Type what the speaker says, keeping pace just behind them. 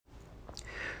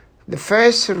The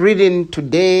first reading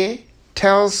today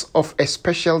tells of a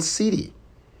special city,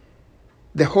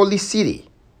 the holy city,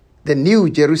 the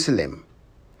New Jerusalem.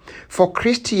 For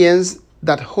Christians,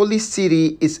 that holy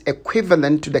city is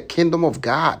equivalent to the kingdom of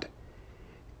God,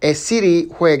 a city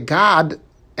where God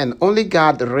and only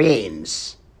God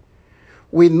reigns.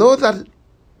 We know that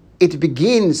it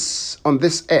begins on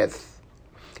this earth,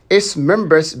 its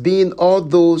members being all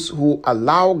those who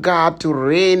allow God to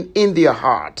reign in their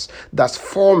hearts, thus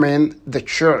forming the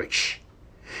church.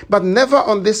 But never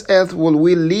on this earth will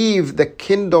we leave the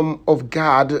kingdom of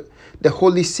God, the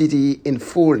holy city, in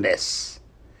fullness.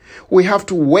 We have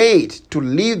to wait to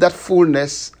leave that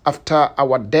fullness after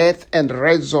our death and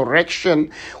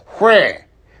resurrection, where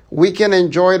we can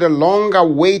enjoy the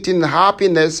long-awaited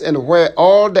happiness and where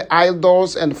all the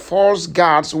idols and false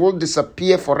gods will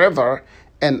disappear forever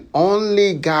and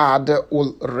only God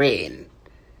will reign.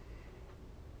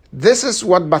 This is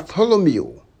what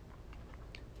Bartholomew,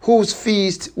 whose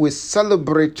feast we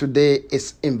celebrate today,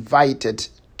 is invited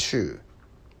to.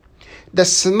 The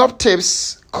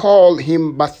synoptics call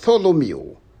him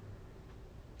Bartholomew,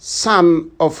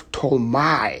 son of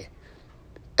Ptolemy,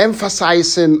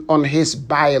 emphasizing on his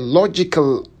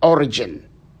biological origin,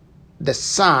 the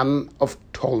son of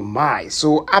Ptolemy.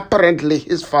 So apparently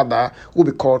his father will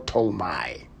be called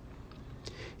Ptolemy.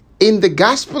 In the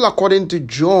Gospel according to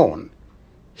John,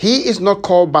 he is not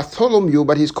called Bartholomew,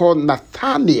 but he's called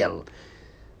Nathanael.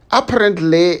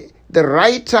 Apparently, the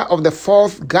writer of the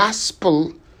fourth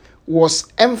Gospel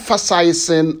was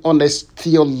emphasizing on a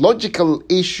theological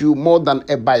issue more than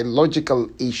a biological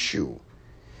issue.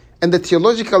 And the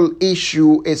theological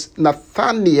issue is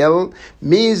Nathanael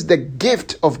means the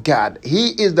gift of God. He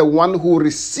is the one who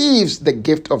receives the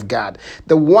gift of God,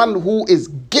 the one who is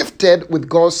gifted with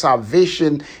God's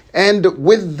salvation and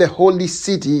with the holy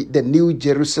city, the New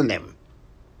Jerusalem.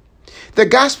 The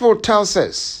gospel tells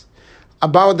us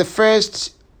about the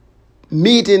first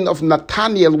meeting of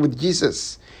Nathanael with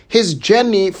Jesus, his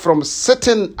journey from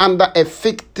sitting under a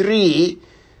fig tree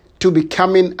to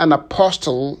becoming an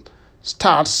apostle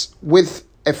starts with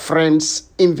a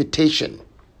friend's invitation.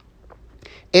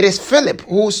 It is Philip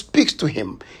who speaks to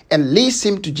him and leads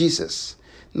him to Jesus.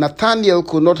 Nathanael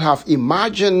could not have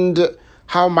imagined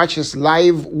how much his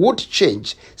life would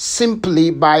change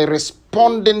simply by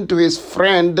responding to his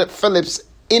friend Philip's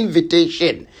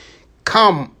invitation.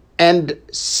 Come and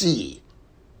see.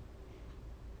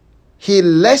 He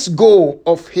lets go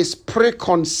of his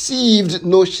preconceived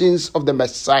notions of the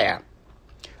Messiah,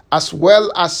 as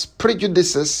well as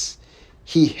prejudices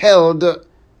he held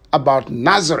about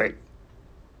Nazareth,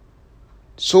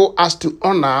 so as to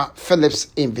honor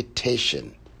Philip's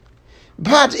invitation.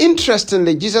 But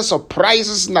interestingly, Jesus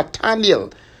surprises Nathanael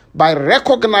by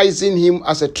recognizing him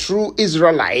as a true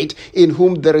Israelite in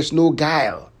whom there is no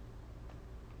guile.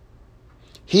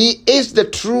 He is the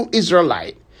true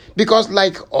Israelite because,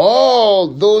 like all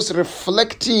those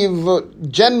reflective,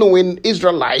 genuine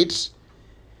Israelites,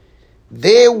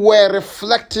 they were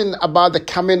reflecting about the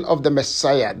coming of the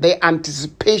Messiah, the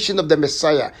anticipation of the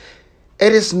Messiah.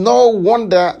 It is no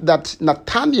wonder that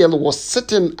Nathanael was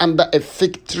sitting under a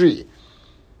fig tree,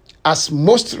 as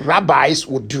most rabbis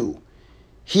would do.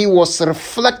 He was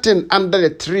reflecting under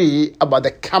the tree about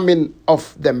the coming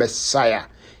of the Messiah.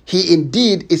 He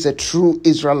indeed is a true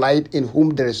Israelite in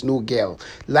whom there is no guile.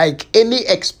 Like any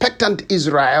expectant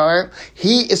Israel,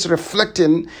 he is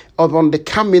reflecting upon the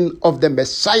coming of the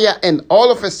Messiah, and all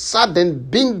of a sudden,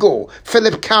 bingo,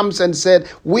 Philip comes and said,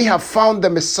 we have found the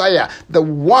Messiah, the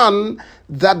one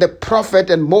that the prophet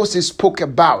and Moses spoke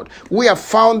about. We have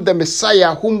found the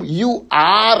Messiah whom you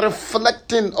are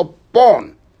reflecting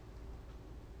upon.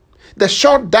 The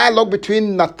short dialogue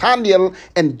between Nathanael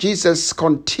and Jesus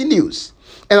continues.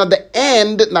 And at the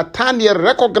end, Nathanael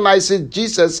recognizes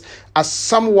Jesus as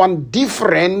someone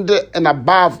different and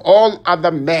above all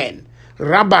other men.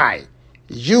 Rabbi,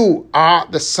 you are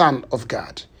the Son of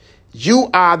God. You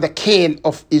are the King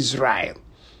of Israel.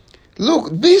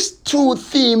 Look, these two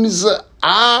themes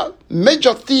are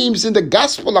major themes in the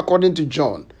gospel according to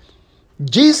John.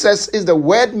 Jesus is the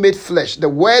Word made flesh, the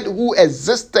Word who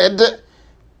existed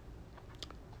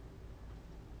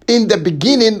in the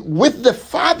beginning with the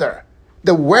Father.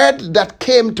 The Word that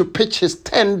came to pitch his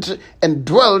tent and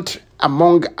dwelt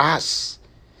among us.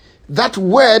 That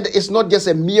Word is not just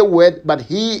a mere word, but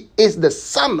he is the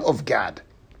Son of God.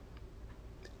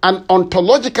 An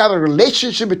ontological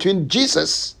relationship between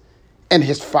Jesus and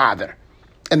his Father.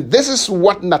 And this is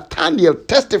what Nathanael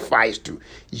testifies to.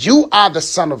 You are the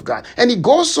Son of God. And he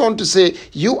goes on to say,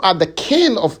 you are the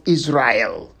King of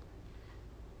Israel.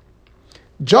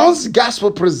 John's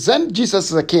gospel presents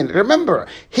Jesus as a king. Remember,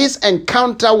 his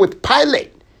encounter with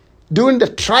Pilate during the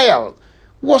trial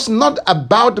was not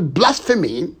about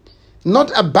blasphemy,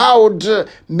 not about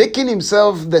making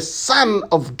himself the Son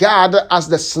of God as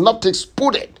the synoptics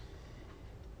put it.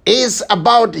 It's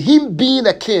about him being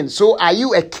a king. So are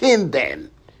you a king then?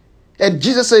 And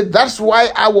Jesus said, that's why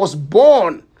I was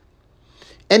born.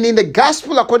 And in the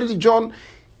gospel, according to John,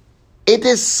 it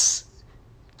is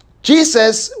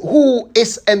Jesus who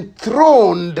is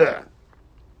enthroned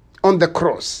on the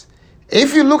cross.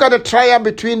 If you look at the trial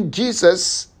between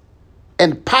Jesus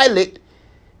and Pilate,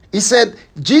 he said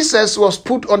Jesus was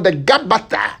put on the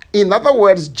Gabbatha. In other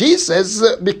words,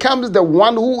 Jesus becomes the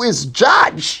one who is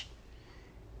judge.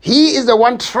 He is the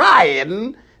one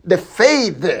trying the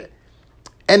faith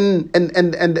and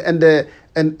the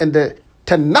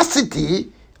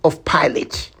tenacity of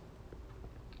Pilate.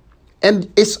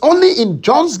 And it's only in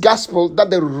John's gospel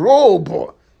that the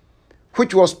robe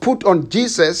which was put on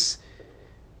Jesus,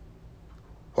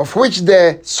 of which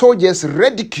the soldiers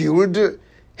ridiculed,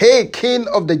 "Hey, King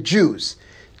of the Jews."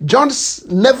 John's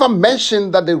never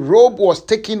mentioned that the robe was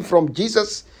taken from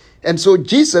Jesus, and so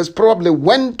Jesus probably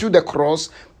went to the cross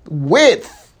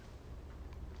with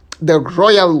the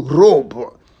royal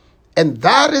robe. And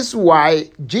that is why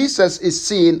Jesus is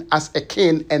seen as a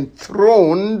king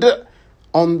enthroned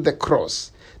on the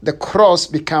cross. The cross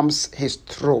becomes his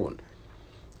throne.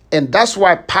 And that's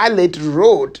why Pilate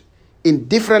wrote in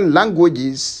different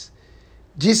languages,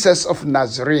 Jesus of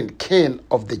Nazareth, King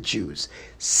of the Jews.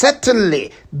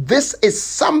 Certainly, this is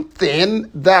something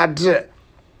that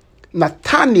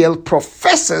Nathanael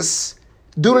professes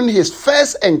during his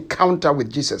first encounter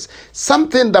with Jesus.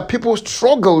 Something that people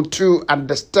struggle to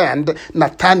understand.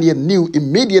 Nathanael knew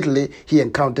immediately he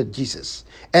encountered Jesus.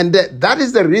 And that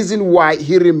is the reason why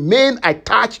he remained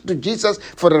attached to Jesus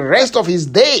for the rest of his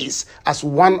days as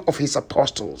one of his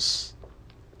apostles.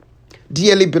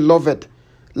 Dearly beloved,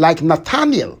 like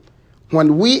Nathanael,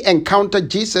 when we encounter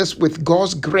Jesus with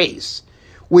God's grace,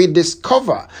 we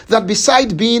discover that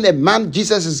beside being a man,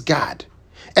 Jesus is God.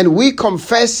 And we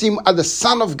confess him as the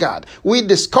Son of God. We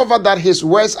discover that his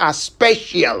words are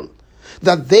special,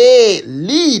 that they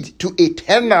lead to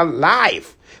eternal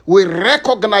life. We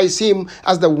recognize him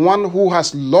as the one who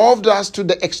has loved us to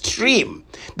the extreme,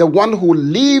 the one who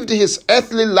lived his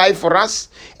earthly life for us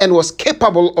and was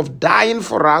capable of dying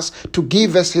for us to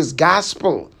give us his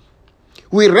gospel.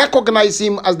 We recognize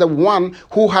him as the one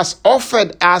who has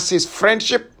offered us his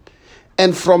friendship,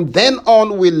 and from then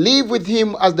on we live with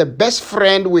him as the best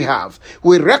friend we have.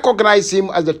 We recognize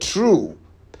him as the true,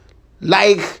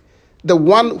 like the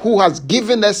one who has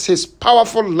given us his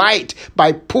powerful light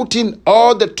by putting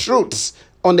all the truths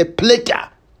on a platter,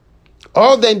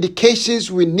 all the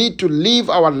indications we need to live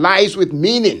our lives with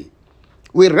meaning.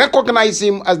 We recognize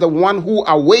him as the one who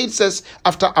awaits us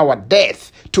after our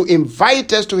death to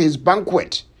invite us to his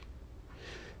banquet,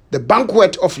 the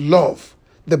banquet of love,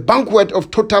 the banquet of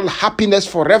total happiness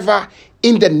forever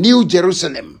in the New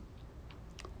Jerusalem.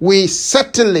 We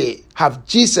certainly have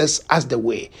Jesus as the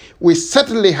way. We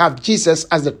certainly have Jesus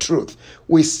as the truth.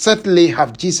 We certainly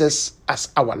have Jesus as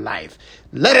our life.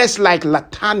 Let us, like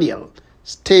Nathanael,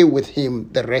 stay with him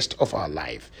the rest of our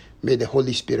life. May the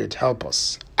Holy Spirit help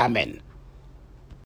us. Amen.